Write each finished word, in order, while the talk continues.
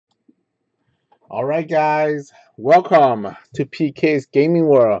Alright guys, welcome to PK's Gaming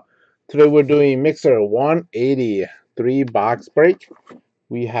World. Today we're doing Mixer 180 box break.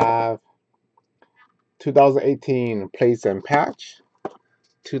 We have 2018 Place and Patch,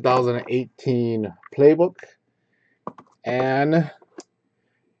 2018 Playbook, and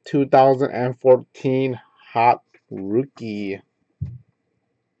 2014 Hot Rookie.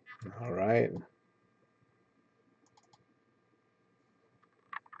 Alright,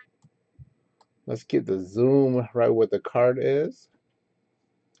 let's get the zoom right where the card is.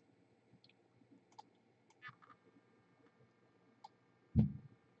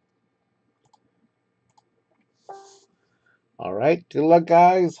 Alright, good luck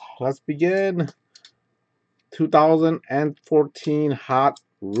guys. Let's begin. 2014 Hot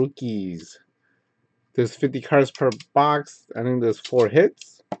Rookies. There's 50 cards per box. I think there's 4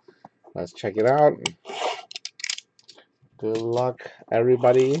 hits. Let's check it out. Good luck,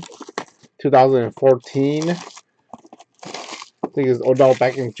 everybody. 2014. I think it's Odell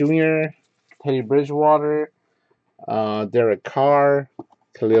Beckham Jr., Teddy Bridgewater, Derek Carr,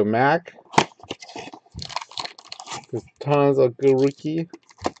 Khalil Mack. There's tons of good rookie.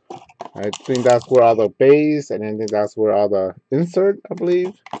 I think that's where all the base, and I think that's where all the insert, I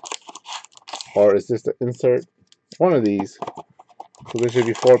believe. Or is this the insert? One of these. So there should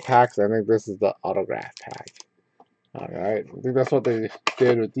be 4 packs. I think this is the autograph pack. Alright, I think that's what they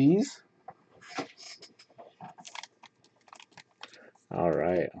did with these.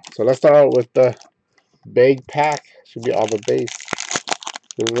 Alright, so let's start out with the big pack. Should be all the base.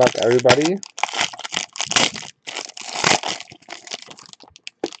 Good luck, everybody.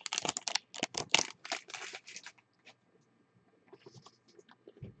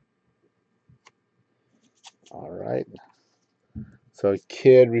 Alright, so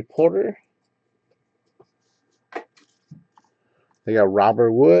Kid Reporter. They got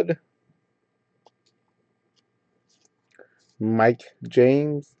Robert Wood, Mike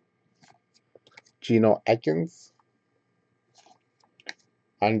James, Geno Atkins,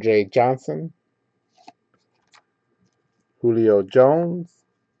 Andre Johnson, Julio Jones,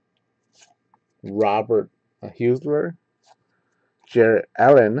 Robert Husler, Jared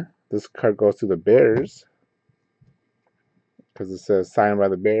Allen. This card goes to the Bears because it says signed by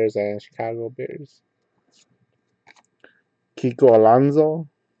the Bears and Chicago Bears. Kiko Alonso,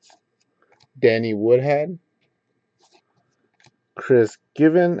 Danny Woodhead, Chris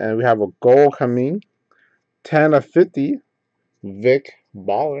Given, and we have a goal coming. 10 of 50, Vic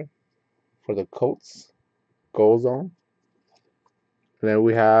Baller for the Colts, goal zone. And then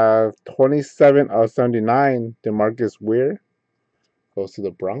we have 27 of 79, DeMarcus Ware, goes to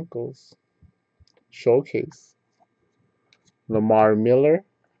the Broncos, showcase. Lamar Miller.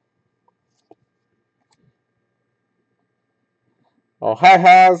 Oh, hi,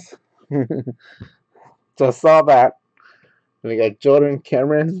 Haz. Just saw that. And we got Jordan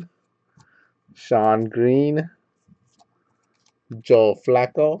Cameron, Sean Green, Joe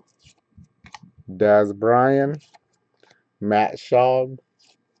Flacco, Daz Bryan, Matt Schaub,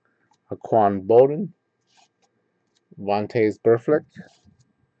 Aquan Bolden, Vontaze Burfict,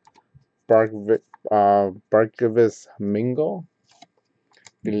 Barkevis Mingo,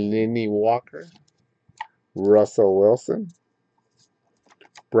 Delaney Walker, Russell Wilson,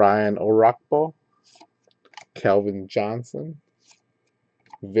 Brian Orakpo, Kelvin Johnson,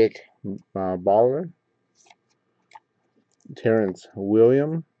 Vic Baller, Terrence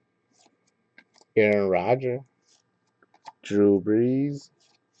William, Aaron Rodgers, Drew Brees,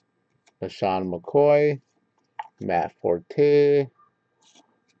 LaShawn McCoy, Matt Forte,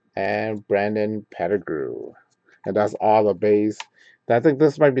 and Brandon Pettigrew. And that's all the base. I think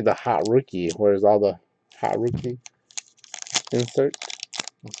this might be the hot rookie. Where's all the hot rookie insert?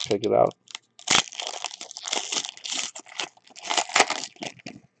 Let's check it out.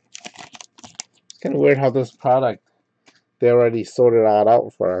 It's kind of weird how this product, they already sorted it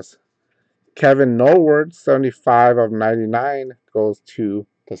out for us. Kevin Norwood, 75 of 99, goes to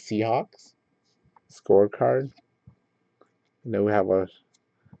the Seahawks scorecard. And then we have a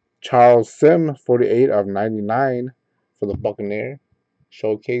Charles Sim, 48 of 99 for the Buccaneer,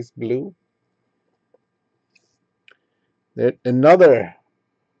 showcase blue. Then another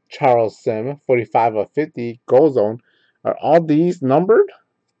Charles Sim, 45 of 50, goal zone. Are all these numbered?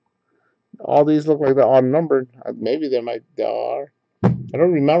 All these look like they're all numbered. Maybe they are. I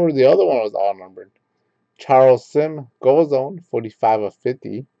don't remember the other one was all numbered. Charles Sim, goal zone, 45 of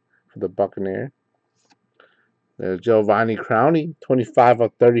 50 for the Buccaneer. There's Giovanni Crowley, 25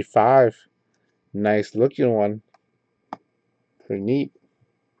 of 35. Nice looking one. Pretty neat.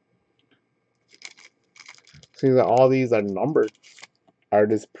 Seems that all these are numbered.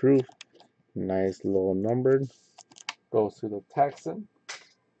 Artist proof. Nice little numbered. Goes to the Texan.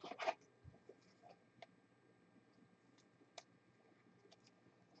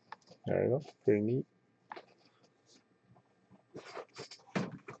 There you go. Pretty neat.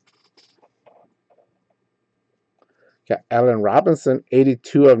 Got Allen Robinson,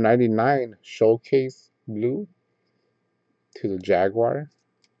 82 of 99. Showcase blue to the Jaguar.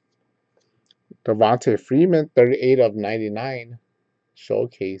 Devontae Freeman, 38 of 99.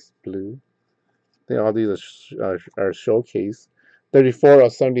 Showcase blue. I think all these are showcase. 34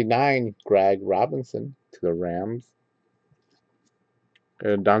 of 79. Greg Robinson to the Rams.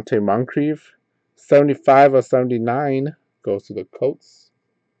 Dante Moncrief, 75 of 79. Goes to the Colts.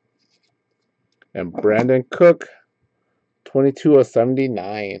 And Brandon Cook, 22 of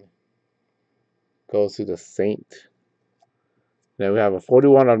 79. Goes to the Saint. Then we have a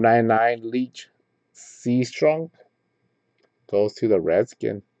 41 of 99 Leach C-Strong. Goes to the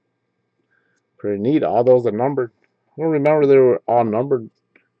Redskin. Pretty neat. All those are numbered. I don't remember they were all numbered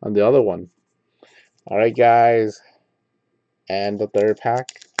on the other one. Alright, guys. And the third pack.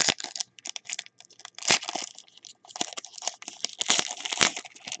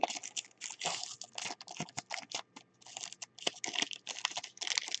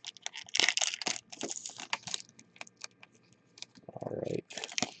 Alright.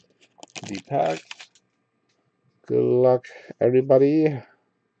 The pack. Good luck, everybody.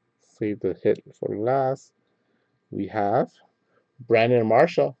 Save the hit for last. We have Brandon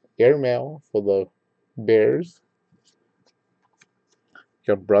Marshall, airmail for the Bears.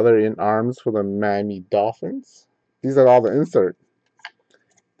 Your brother in arms for the Miami Dolphins. These are all the insert.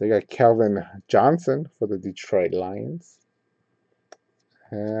 They got Kelvin Johnson for the Detroit Lions.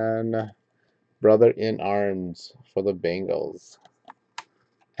 And brother in arms for the Bengals.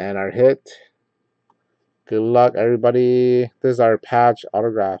 And our hit. Good luck, everybody. This is our patch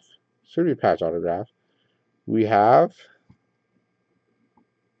autograph. Should be patch autograph. We have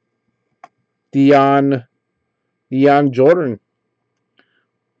Dion Jordan.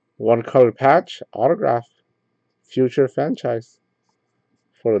 One color patch autograph. Future franchise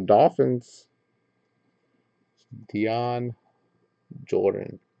for the Dolphins. Dion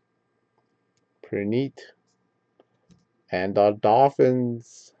Jordan. Pretty neat. And the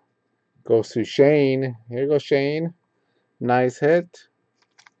Dolphins goes to Shane. Here goes Shane. Nice hit.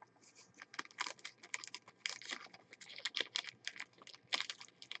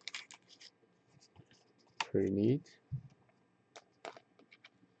 Pretty neat.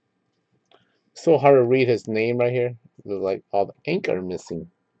 So hard to read his name right here. Like all the ink are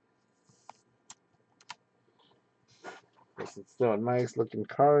missing. This is still a nice looking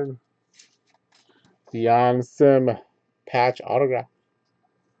card. Dion Sim patch autograph.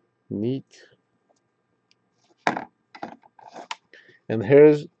 Neat. And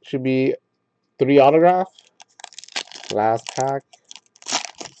here's should be 3 autograph. Last pack.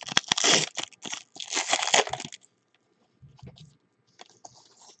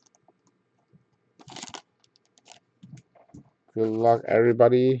 Good luck,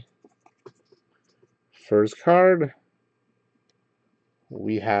 everybody. First card.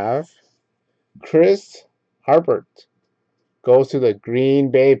 We have Chris Harpert. Goes to the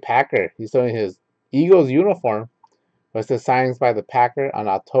Green Bay Packer. He's wearing his Eagles uniform. Was signed by the Packer on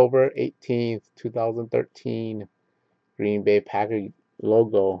October 18th, 2013. Green Bay Packer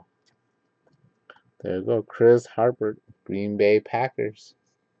logo. There you go, Chris Harpert, Green Bay Packers.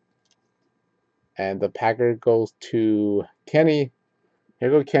 And the Packer goes to Kenny.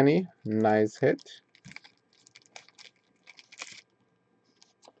 Here you go, Kenny. Nice hit.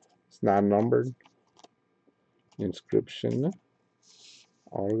 It's not numbered. Inscription.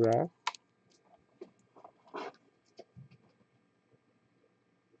 Autograph.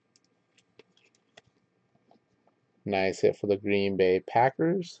 Nice hit for the Green Bay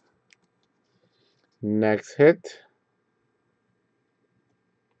Packers. Next hit.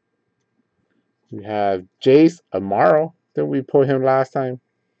 We have Jace Amaro. Then we put him last time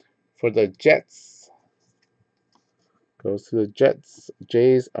for the Jets. Goes to the Jets.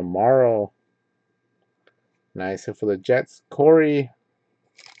 Jace Amaro. Nice hit for the Jets. Corey.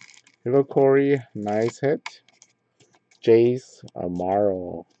 Here go Corey. Nice hit. Jace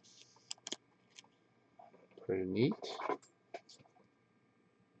Amaro. Pretty neat.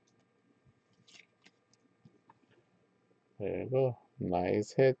 There you go.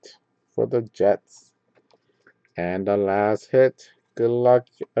 Nice hit for the Jets. And the last hit. Good luck,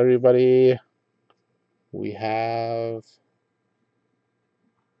 everybody. We have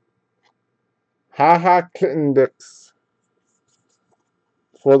Haha Clinton Dix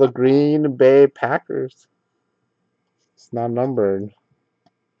for the Green Bay Packers. It's not numbered.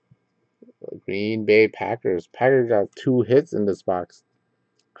 Green Bay Packers. Packers got 2 hits in this box.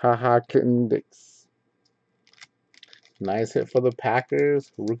 Haha, Clinton Dix. Nice hit for the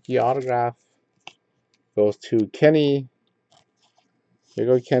Packers. Rookie autograph. Goes to Kenny. Here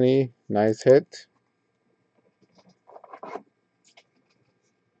you go, Kenny. Nice hit.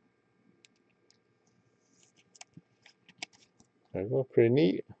 There you go. Pretty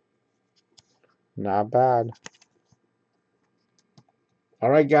neat. Not bad.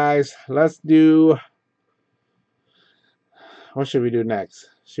 Alright, guys. Let's do... What should we do next?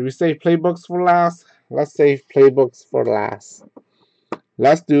 Should we save playbooks for last? Let's save playbooks for last.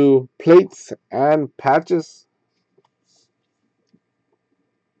 Let's do plates and patches.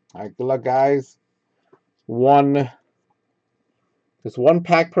 Alright, good luck, guys. There's 1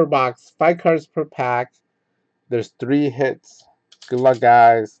 pack per box, 5 cards per pack. There's 3 hits. Good luck,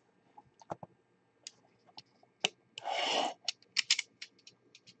 guys.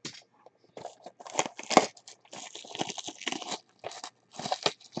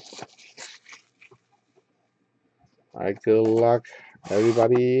 Alright, good luck,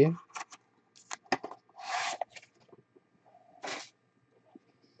 everybody.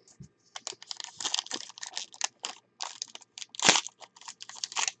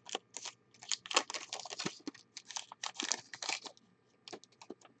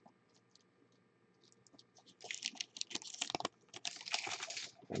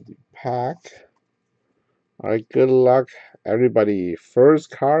 Pack. Alright, good luck, everybody.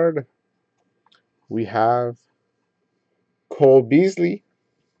 First card, we have Cole Beasley,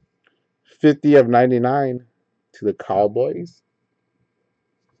 50 of 99 to the Cowboys.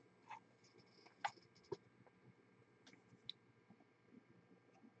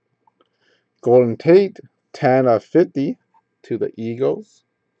 Golden Tate, 10 of 50 to the Eagles.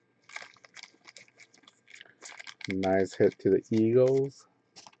 Nice hit to the Eagles.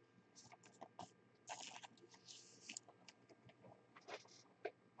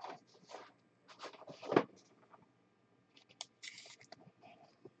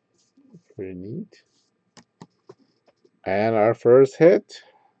 Pretty neat. And our first hit,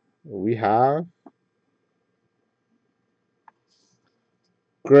 we have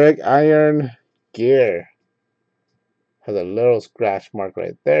Greg Iron Gear. Has a little scratch mark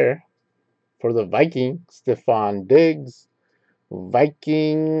right there. For the Viking, Stephon Diggs.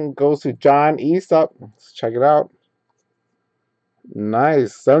 Viking goes to John Easup. Let's check it out.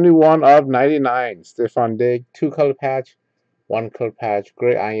 Nice. 71 of 99. Stephon Diggs. 2 color patch. 1 color patch.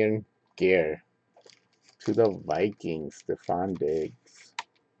 Greg Iron Gear. To the Vikings, Stephon Diggs.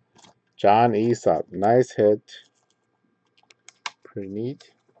 John Easup. Nice hit. Pretty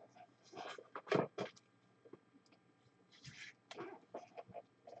neat.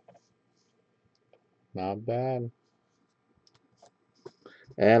 Not bad.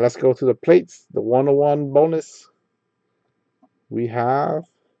 And let's go to the plates. The 101 bonus. We have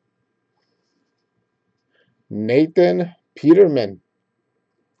Nathan Peterman.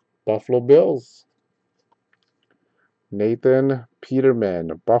 Buffalo Bills. Nathan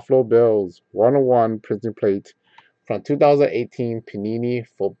Peterman. Buffalo Bills. 101 printing plate from 2018 Panini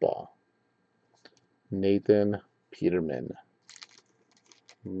Football. Nathan Peterman.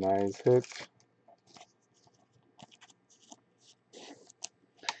 Nice hit.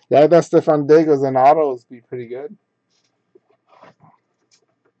 Yeah, that Stephon Diggs and autos be pretty good.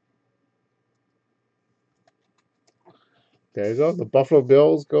 There you go. The Buffalo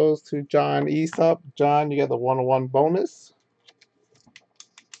Bills goes to John Easup. John, you got the 101 bonus.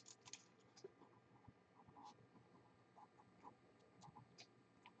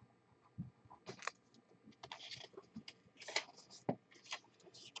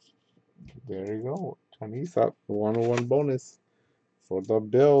 There you go. John Easup, the 101 bonus for the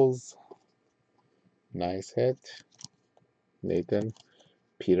Bills. Nice hit. Nathan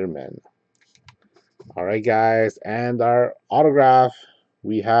Peterman. All right, guys. And our autograph,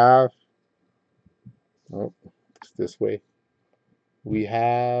 we have... Oh, it's this way. We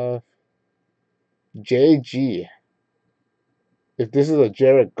have JG. If this is a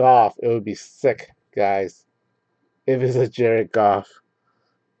Jared Goff, it would be sick, guys. If it's a Jared Goff.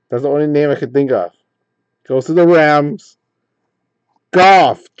 That's the only name I could think of. Goes to the Rams.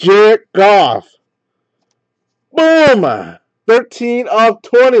 Goff. Jared Goff. Boom! 13 of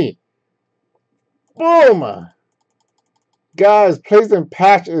 20. Boom! Guys, plays and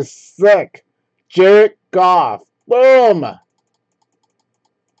patch is sick. Jared Goff. Boom!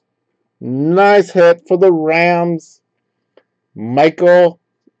 Nice hit for the Rams. Michael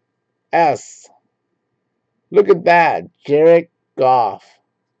S. Look at that. Jared Goff.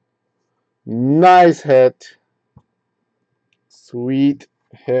 Nice hit. Sweet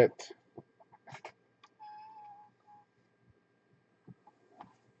hit.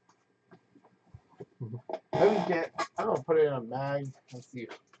 Let me get. I'm gonna put it in a mag. Let's see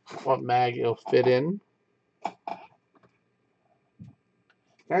what mag it'll fit in.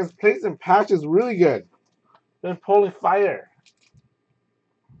 Guys, plates and patches really good. Been pulling fire,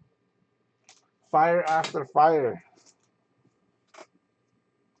 fire after fire.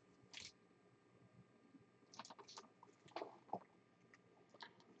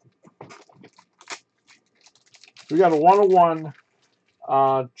 We got a 101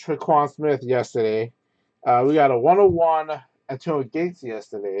 Traquan Smith yesterday. We got a 101 Antonio Gates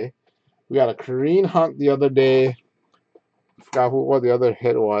yesterday. We got a Kareem Hunt the other day. Forgot what the other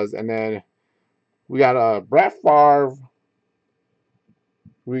hit was, and then we got a Brett Favre.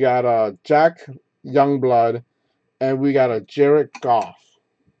 We got a Jack Youngblood, and we got a Jared Goff.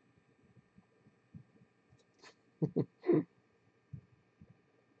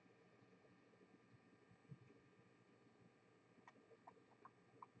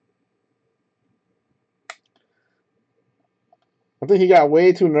 I think he got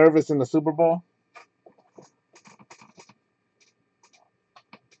way too nervous in the Super Bowl.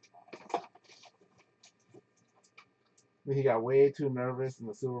 I think he got way too nervous in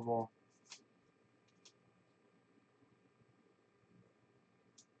the Super Bowl.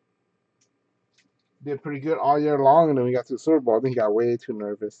 Did pretty good all year long, and then we got to the Super Bowl. I think he got way too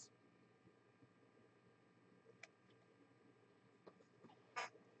nervous.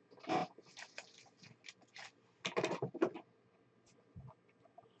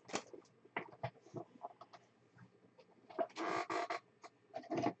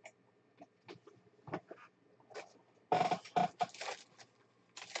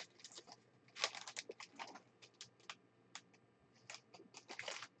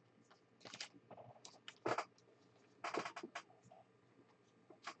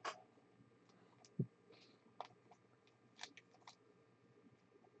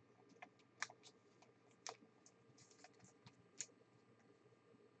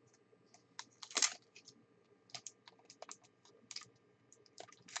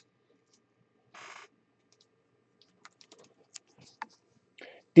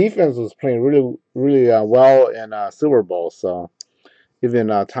 Defense was playing really well in Super Bowl, so even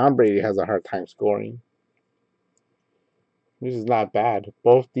Tom Brady has a hard time scoring. This is not bad.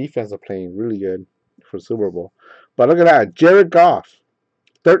 Both defense are playing really good for Super Bowl. But look at that. Jared Goff,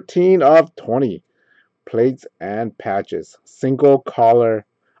 13 of 20. Plates and patches. Single collar,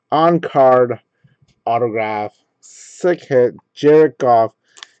 on card, autograph. Sick hit. Jared Goff.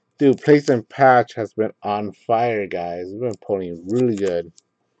 Dude, plates and patch has been on fire, guys. We've been pulling really good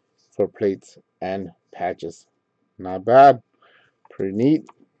for plates and patches. Not bad. Pretty neat.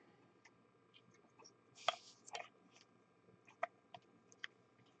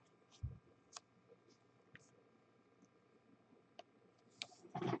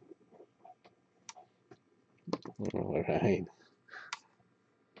 All right.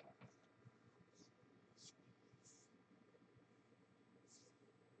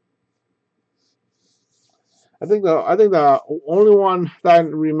 I think the only one that I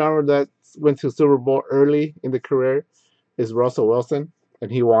remember that went to Super Bowl early in the career is Russell Wilson,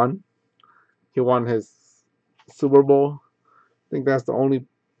 and he won. He won his Super Bowl. I think that's the only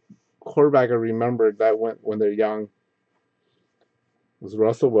quarterback I remember that went when they're young. Was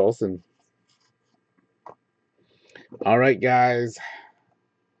Russell Wilson. All right, guys.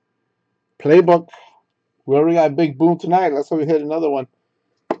 Playbook. We already got a big boom tonight. Let's hope we hit another one.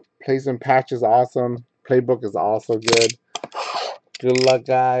 Plays and patch is awesome. Playbook is also good. Good luck,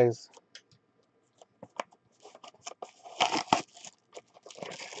 guys.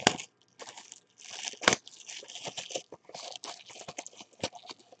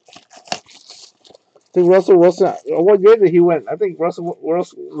 I think Russell Wilson. What year did he win? I think Russell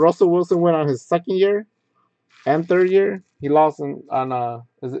Wilson went on his second year and third year. He lost on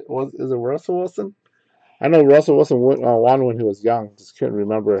is it Russell Wilson? I know Russell Wilson won when he was young. Just couldn't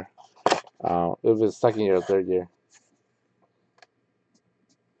remember it was his second year or third year.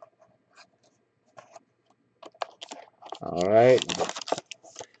 All right,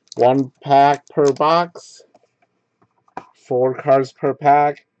 one pack per box, 4 cards per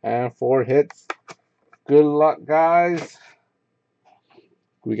pack, and 4 hits. Good luck, guys.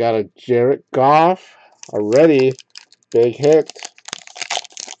 We got a Jared Goff already. Big hit.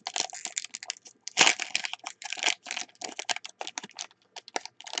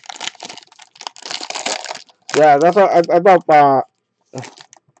 Yeah, that's what I thought.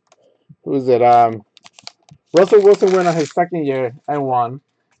 Who is it? Russell Wilson went on his second year and won,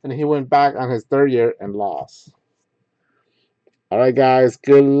 and he went back on his third year and lost. All right, guys.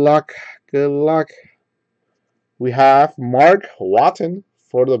 Good luck. Good luck. We have Mark Watson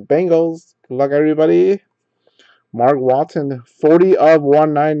for the Bengals. Good luck, everybody. Mark Walton, 40 of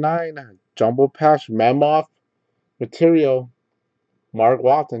 199. Jumbo patch Mammoth material. Mark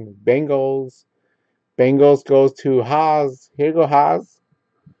Walton. Bengals. Bengals goes to Haas. Here you go, Haas.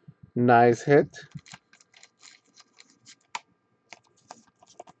 Nice hit.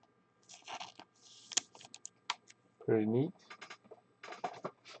 Pretty neat.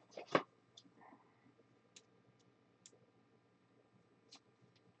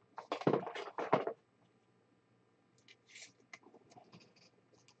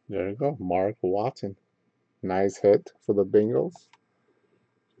 There you go. Mark Watson. Nice hit for the Bengals.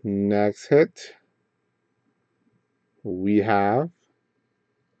 Next hit, we have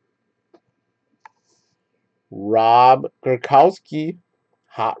Rob Gronkowski.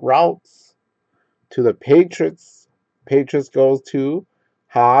 Hot routes to the Patriots. Patriots goes to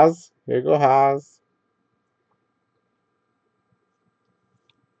Haas. Here you go, Haas.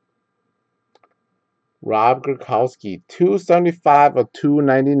 Rob Gronkowski, 275 of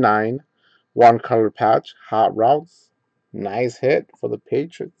 299. One color patch. Hot routes. Nice hit for the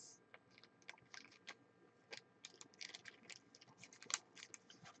Patriots.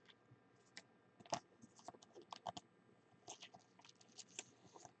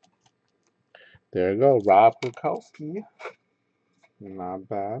 There you go, Rob Gronkowski. Not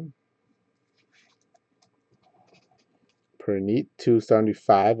bad. Pretty neat.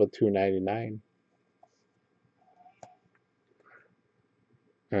 275 of 299.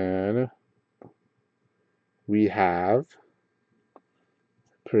 And we have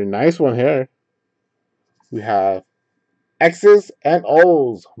pretty nice one here. We have X's and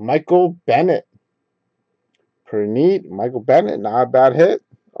O's. Michael Bennett. Pretty neat. Michael Bennett, not a bad hit.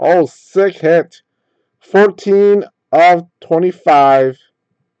 Oh, sick hit. 14 of 25.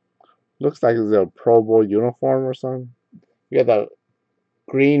 Looks like it's a Pro Bowl uniform or something. We got the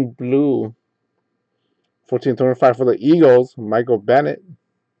green blue. 14-25 for the Eagles. Michael Bennett.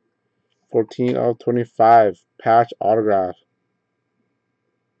 14 of 25. Patch autograph.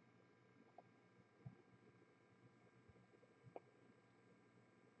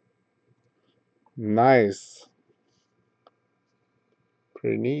 Nice.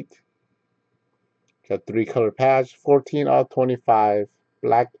 Pretty neat. Got 3-color patch. 14 of 25.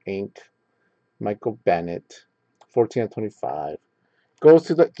 Black ink. Michael Bennett. 14 of 25. Goes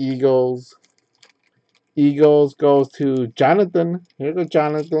to the Eagles. Eagles goes to Jonathan. Here goes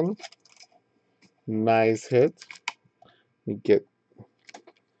Jonathan. Nice hit. You get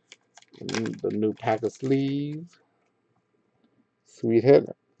the new pack of sleeves. Sweet hit.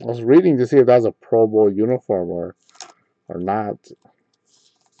 I was reading to see if that was a Pro Bowl uniform or not.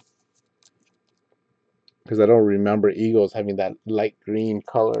 Because I don't remember Eagles having that light green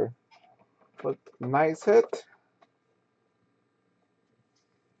color. But nice hit.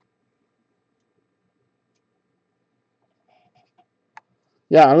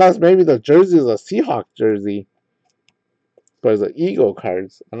 Yeah, unless maybe the jersey is a Seahawk jersey. But it's an Eagle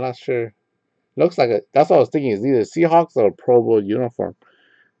cards. I'm not sure. Looks like it. That's what I was thinking. Is either Seahawks or a Pro Bowl uniform.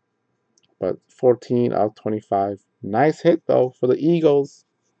 But 14 out of 25. Nice hit though for the Eagles.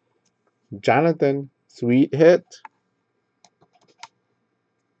 Jonathan, sweet hit.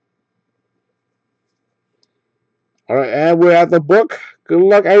 All right, and we're at the book. Good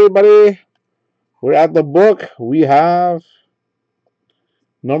luck, everybody. We're at the book. We have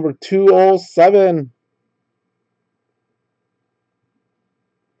number 207.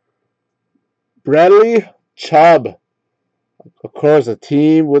 Bradley Chubb. Of course, a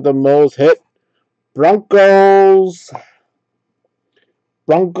team with the most hit. Broncos.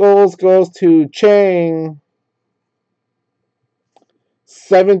 Broncos goes to Chang.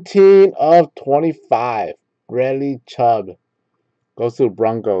 17 of 25. Bradley Chubb goes to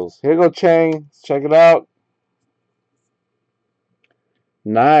Broncos. Here you go, Chang. Let's check it out.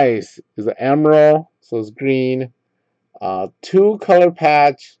 Nice. It's an emerald, so it's green. 2-color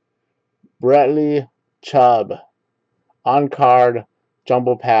patch. Bradley Chubb. On card.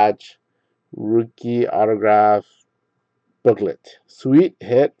 Jumbo patch. Rookie autograph booklet. Sweet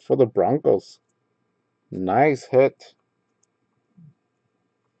hit for the Broncos. Nice hit.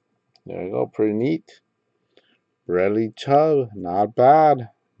 There you go. Pretty neat. Bradley Chubb. Not bad.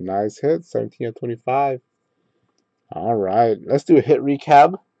 Nice hit. 17 of 25. All right. Let's do a hit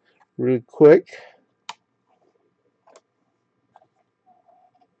recap real quick.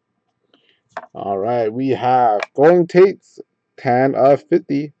 All right. We have Golden Tate's 10 of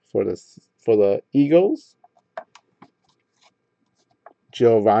 50 for the Eagles.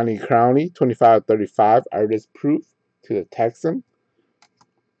 Giovanni Crowney, 25-35, artist proof to the Texan.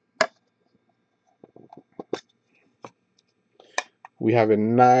 We have a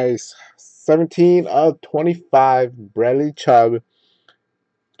nice 17 of 25, Bradley Chubb,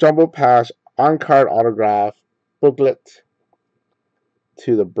 Jumbo Patch, on-card autograph, booklet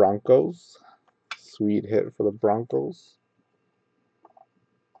to the Broncos. Sweet hit for the Broncos.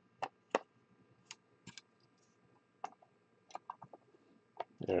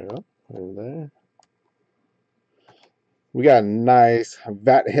 There we go. Right there. We got a nice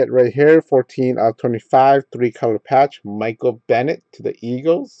VAT hit right here. 14 of 25, 3-color patch. Michael Bennett to the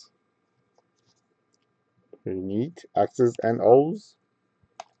Eagles. Pretty neat. X's and O's.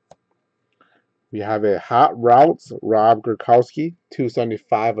 We have a Hot Routes, Rob Gronkowski,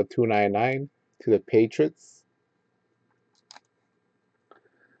 275 of 299 to the Patriots.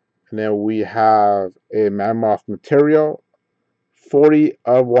 And then we have a Mammoth Material, 40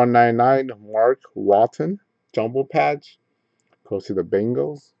 of 199, Mark Walton, Jumbo Patch, goes to the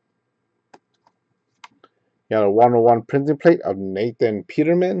Bengals. You got a 101 printing plate of Nathan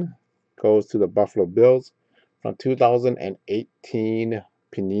Peterman, goes to the Buffalo Bills from 2018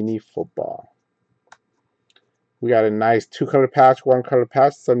 Panini Football. We got a nice 2-color patch, 1-color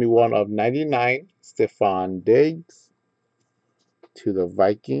patch, 71 of 99, Stephon Diggs to the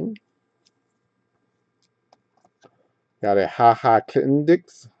Viking. Got a Ha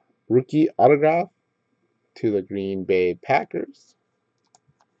Clinton-Dix rookie autograph to the Green Bay Packers.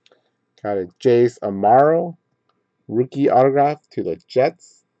 Got a Jace Amaro rookie autograph to the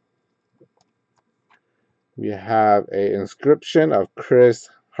Jets. We have a inscription of Chris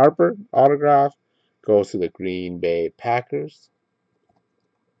Harper autograph, goes to the Green Bay Packers.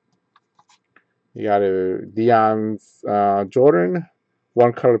 You got a Deion Jordan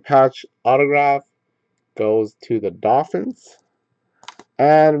 1-color patch autograph, goes to the Dolphins.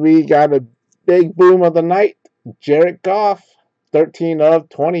 And we got a big boom of the night, Jared Goff, 13 of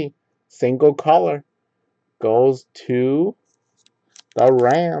 20, single color, goes to the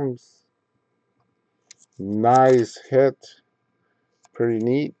Rams. Nice hit. Pretty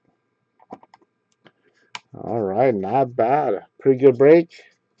neat. All right, not bad. Pretty good break.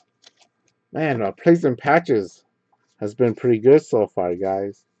 Man, plays and patches has been pretty good so far,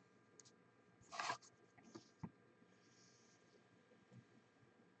 guys.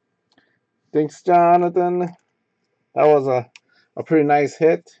 Thanks, Jonathan. That was a pretty nice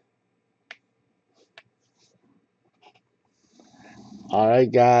hit. All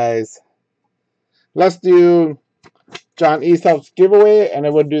right, guys. Let's do John Eastup's giveaway, and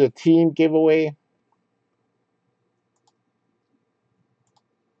then we'll do the team giveaway.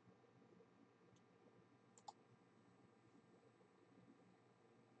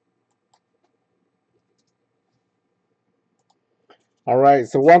 All right,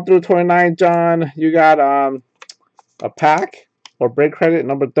 so 1 through 29, John, you got a pack or break credit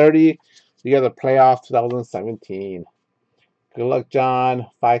number 30. You got the playoff 2017. Good luck, John.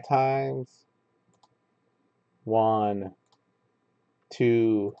 5 times. 1,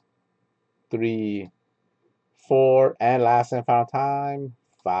 2, 3, 4, and last and final time,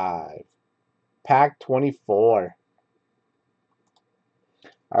 5. Pack 24.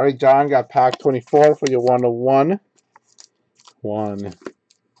 All right, John, got pack 24 for your 101. 1,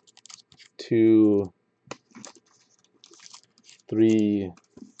 2, 3,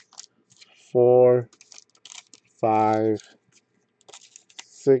 4, 5,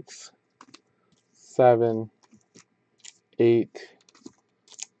 6, 7, 8,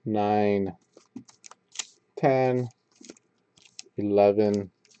 9, 10,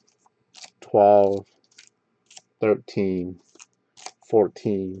 11, 12, 13,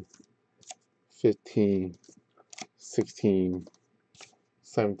 14, 15, 16,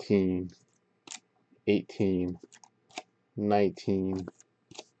 17, 18, 19,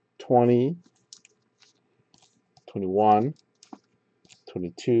 20, 21,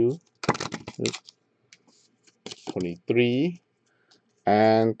 22, 23,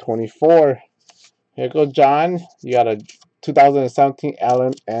 and 24. Here goes, John. You got a 2017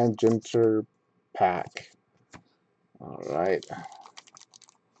 Allen and Ginter pack. All right.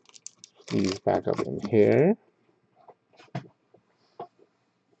 These back up in here.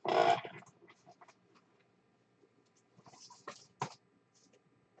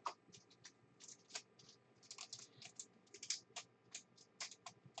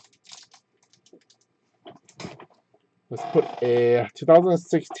 Let's put a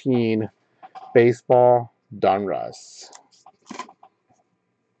 2016 baseball Donruss.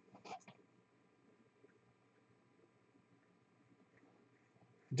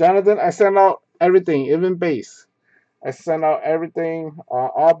 Jonathan, I sent out everything, even base. I sent out everything,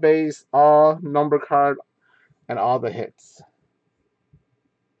 all base, all number card, and all the hits.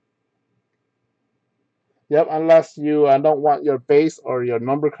 Yep, unless you don't want your base or your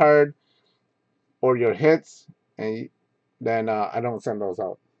number card or your hits, and then I don't send those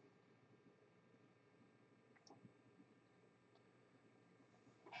out.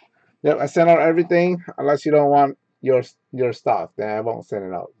 Yep, I send out everything unless you don't want your stuff. Then I won't send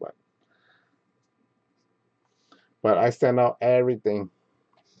it out. But I send out everything.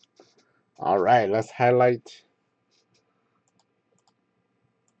 All right, let's highlight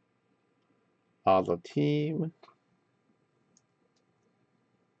all the team.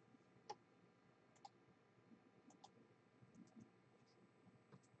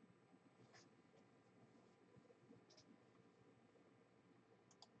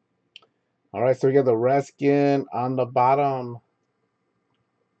 All right, so we got the Redskins on the bottom.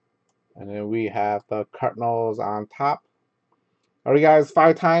 And then we have the Cardinals on top. All right, guys,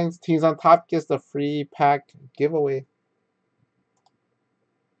 5 times. Teams on top gets the free pack giveaway.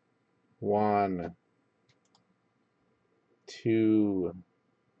 1, 2,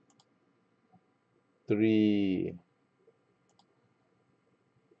 3,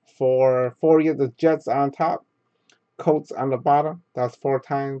 4. 4 get the Jets on top. Colts on the bottom. That's 4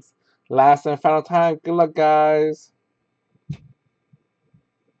 times. Last and final time. Good luck, guys.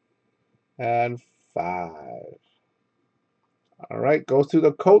 And 5. All right, goes to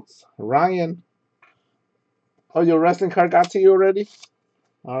the Colts. Ryan. Oh, your wrestling card got to you already?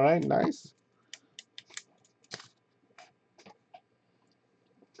 All right, nice.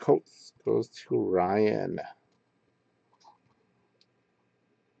 Colts goes to Ryan.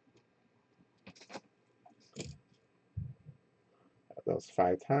 Those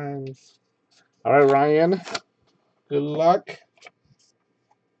 5 times. All right, Ryan. Good luck.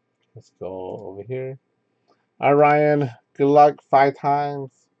 Let's go over here. All right, Ryan. Good luck. 5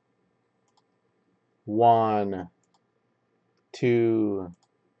 times. 1, 2,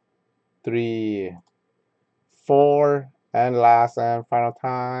 3, 4, and last and final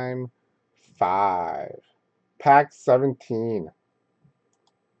time. 5. Pack 17.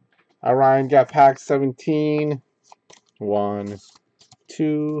 All right, Ryan got pack 17. 1,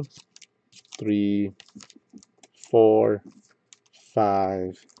 2, 3, 4,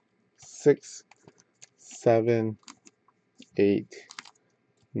 5, 6, 7, 8,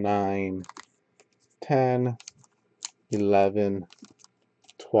 9, 10, 11,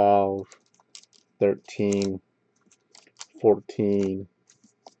 12, 13, 14,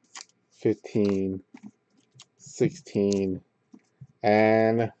 15, 16,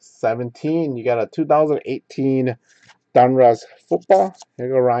 and 17. You got a 2018 Donruss football. Here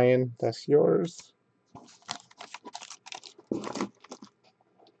you go, Ryan. That's yours.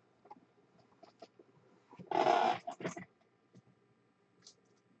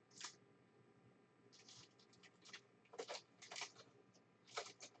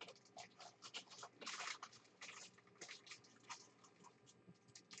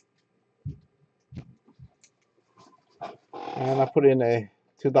 And I put in a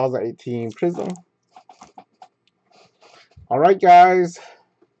 2018 Prism. All right, guys.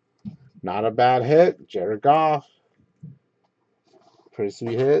 Not a bad hit. Jared Goff. Pretty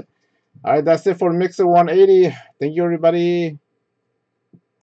sweet hit. All right, that's it for Mixer 180. Thank you, everybody.